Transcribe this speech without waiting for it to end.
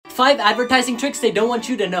5 advertising tricks they don't want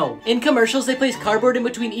you to know. In commercials, they place cardboard in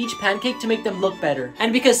between each pancake to make them look better.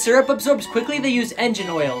 And because syrup absorbs quickly, they use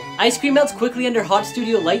engine oil. Ice cream melts quickly under hot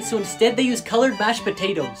studio light, so instead they use colored mashed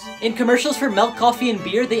potatoes. In commercials for milk, coffee, and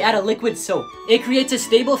beer, they add a liquid soap. It creates a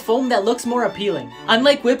stable foam that looks more appealing.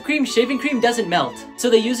 Unlike whipped cream, shaving cream doesn't melt,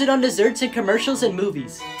 so they use it on desserts in commercials and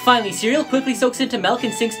movies. Finally, cereal quickly soaks into milk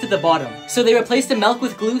and sinks to the bottom, so they replace the milk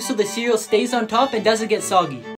with glue so the cereal stays on top and doesn't get soggy.